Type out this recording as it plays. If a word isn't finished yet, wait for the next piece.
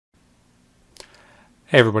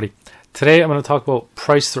Hey everybody, today I'm going to talk about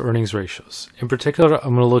price to earnings ratios. In particular,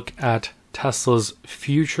 I'm going to look at Tesla's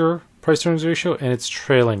future price to earnings ratio and its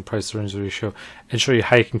trailing price to earnings ratio and show you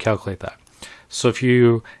how you can calculate that. So if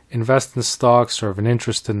you invest in stocks or have an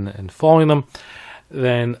interest in following them,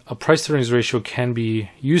 then a price to earnings ratio can be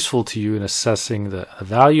useful to you in assessing the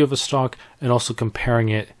value of a stock and also comparing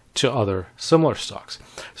it to other similar stocks.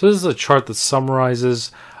 So this is a chart that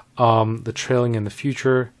summarizes the trailing and the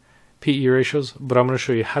future PE ratios, but I'm going to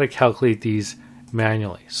show you how to calculate these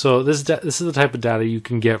manually. So this is the type of data you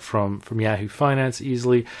can get from Yahoo Finance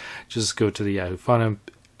easily. Just go to the Yahoo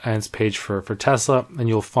Finance page for Tesla, and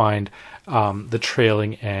you'll find the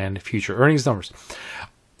trailing and future earnings numbers.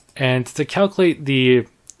 And to calculate the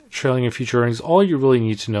trailing and future earnings, all you really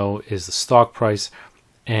need to know is the stock price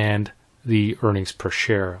and the earnings per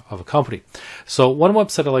share of a company. So one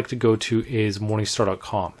website I like to go to is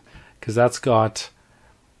Morningstar.com because that's got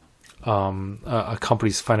a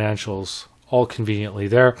company's financials all conveniently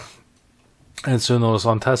there. And so notice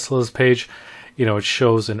on Tesla's page, it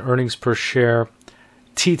shows an earnings per share.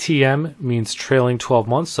 TTM means trailing 12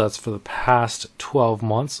 months. So that's for the past 12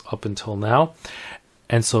 months up until now.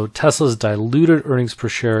 And so Tesla's diluted earnings per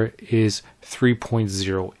share is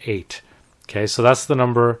 3.08. Okay, so that's the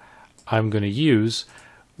number I'm going to use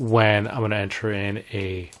when I'm going to enter in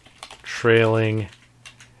a trailing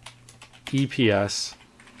EPS.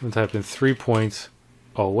 I'm going to type in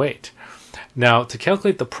 3.08. Now, to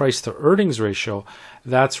calculate the price to earnings ratio,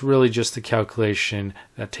 that's really just a calculation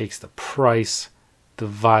that takes the price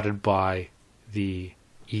divided by the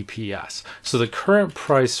EPS. So the current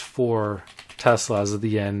price for Tesla as of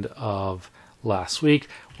the end of last week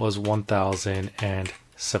was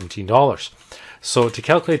 $1,017. So to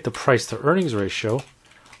calculate the price to earnings ratio,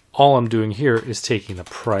 all I'm doing here is taking the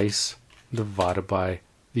price divided by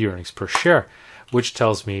the earnings per share, which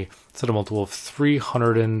tells me it's at a multiple of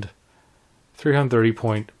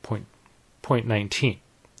 330.19.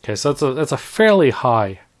 Okay, so that's a fairly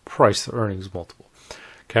high price to earnings multiple.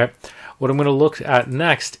 Okay, what I'm going to look at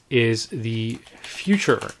next is the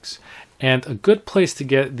future earnings. And a good place to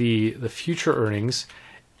get the future earnings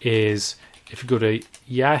is if you go to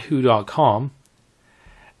yahoo.com,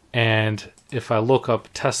 and if I look up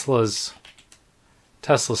Tesla's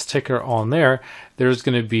ticker on there, there's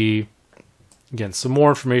going to be, again, some more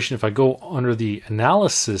information. If I go under the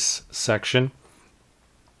analysis section,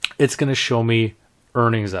 it's going to show me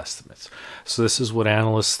earnings estimates. So this is what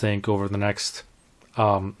analysts think over the next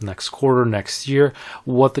quarter, next year,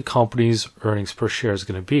 what the company's earnings per share is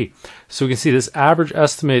going to be. So we can see this average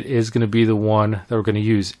estimate is going to be the one that we're going to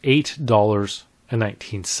use,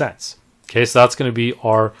 $8.19. Okay, so that's going to be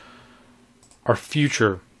our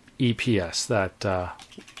future EPS that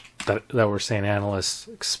we're saying analysts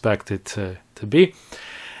expect it to be.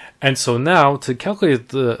 And so now to calculate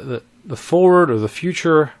the forward or the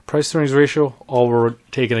future price to earnings ratio, all we're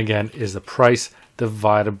taking again is the price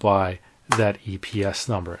divided by that EPS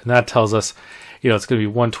number. And that tells us, it's going to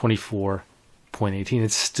be 124.18.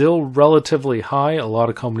 It's still relatively high. A lot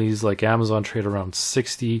of companies like Amazon trade around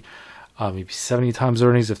 60, maybe 70 times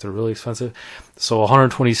earnings if they're really expensive. So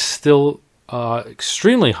 120 is still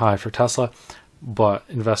extremely high for Tesla, but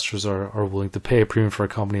investors are willing to pay a premium for a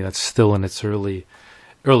company that's still in its early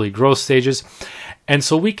growth stages. And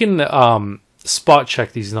so we can spot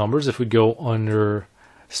check these numbers if we go under,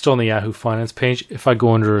 still on the Yahoo Finance page. If I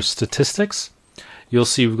go under statistics, you'll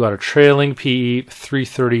see we've got a trailing PE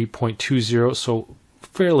 330.20, so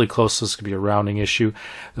fairly close. This could be a rounding issue.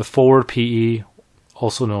 The forward PE,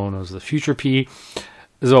 also known as the future PE,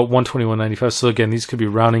 is about 121.95. So again, these could be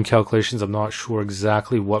rounding calculations. I'm not sure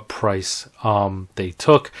exactly what price they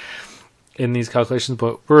took in these calculations,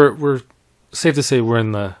 but we're safe to say we're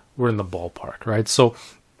in the ballpark, right? So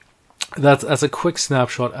that's a quick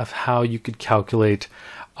snapshot of how you could calculate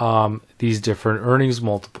these different earnings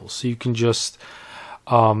multiples. So you can just,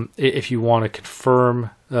 if you want to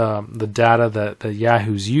confirm the data that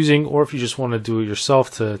Yahoo's using, or if you just want to do it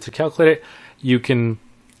yourself to calculate it, you can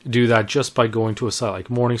do that just by going to a site like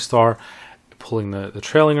Morningstar, pulling the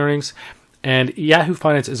trailing earnings. And Yahoo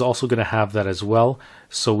Finance is also going to have that as well.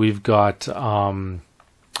 So we've got the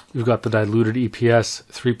diluted EPS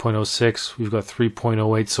 3.06. We've got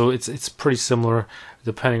 3.08. So it's pretty similar.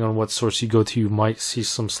 Depending on what source you go to, you might see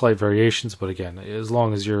some slight variations. But again, as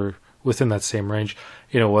long as you're within that same range,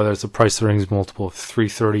 whether it's a price to earnings multiple of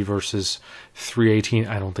 330 versus 318,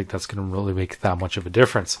 I don't think that's going to really make that much of a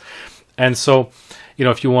difference. And so,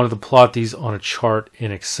 if you wanted to plot these on a chart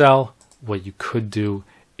in Excel, what you could do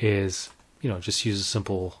is, just use a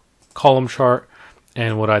simple column chart.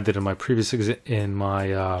 And what I did in my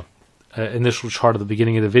initial chart at the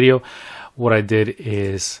beginning of the video what I did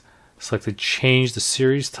is selected change the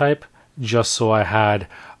series type, just so I had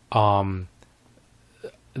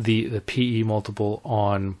the PE multiple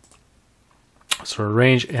on sort of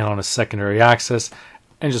range and on a secondary axis,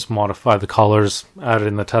 and just modify the colors, added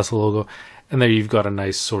in the Tesla logo, and there you've got a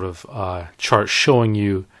nice sort of chart showing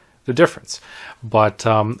you the difference. But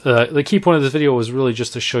the key point of this video was really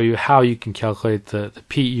just to show you how you can calculate the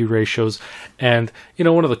PE ratios. And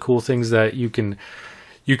one of the cool things that you can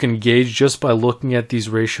gauge just by looking at these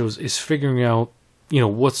ratios is figuring out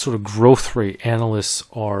what sort of growth rate analysts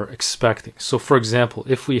are expecting. So for example,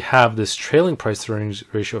 if we have this trailing price to earnings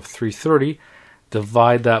ratio of 330,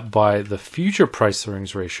 divide that by the future price to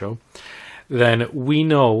earnings ratio, then we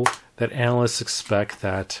know that analysts expect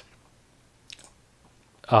that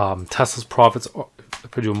Tesla's profits,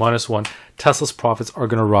 if I do a -1, Tesla's profits are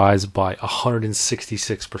going to rise by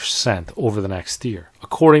 166% over the next year,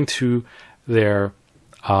 according to their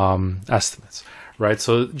estimates, right?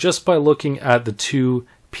 So just by looking at the two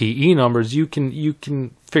PE numbers, you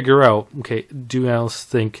can figure out, okay, do analysts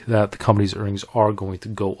think that the company's earnings are going to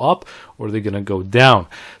go up, or are they going to go down?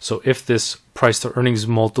 So if this price to earnings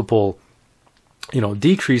multiple,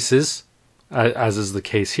 decreases, as is the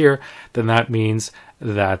case here, then that means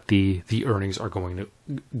that the earnings are going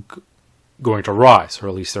to rise, or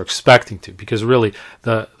at least they're expecting to, because really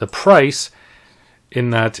the price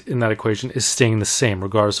in that equation is staying the same,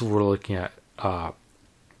 regardless of if we're looking at the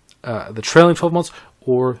trailing 12 months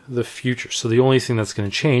or the future. So the only thing that's going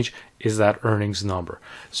to change is that earnings number.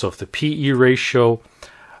 So if the PE ratio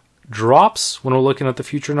drops when we're looking at the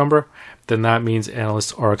future number, then that means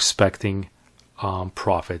analysts are expecting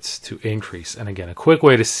profits to increase. And again, a quick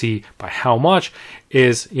way to see by how much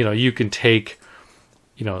is, you can take,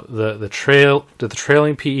 the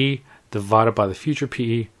trailing PE divided by the future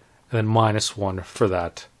PE, and then -1 for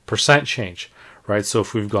that percent change, right? So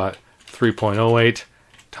if we've got 3.08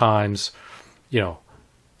 times,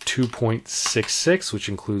 2.66, which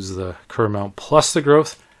includes the current amount plus the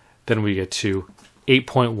growth, then we get to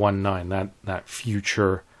 8.19, that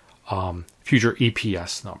future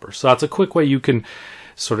EPS number. So that's a quick way you can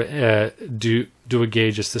sort of do a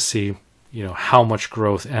gauge just to see, how much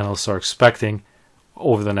growth analysts are expecting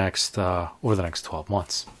over the next 12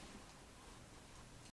 months.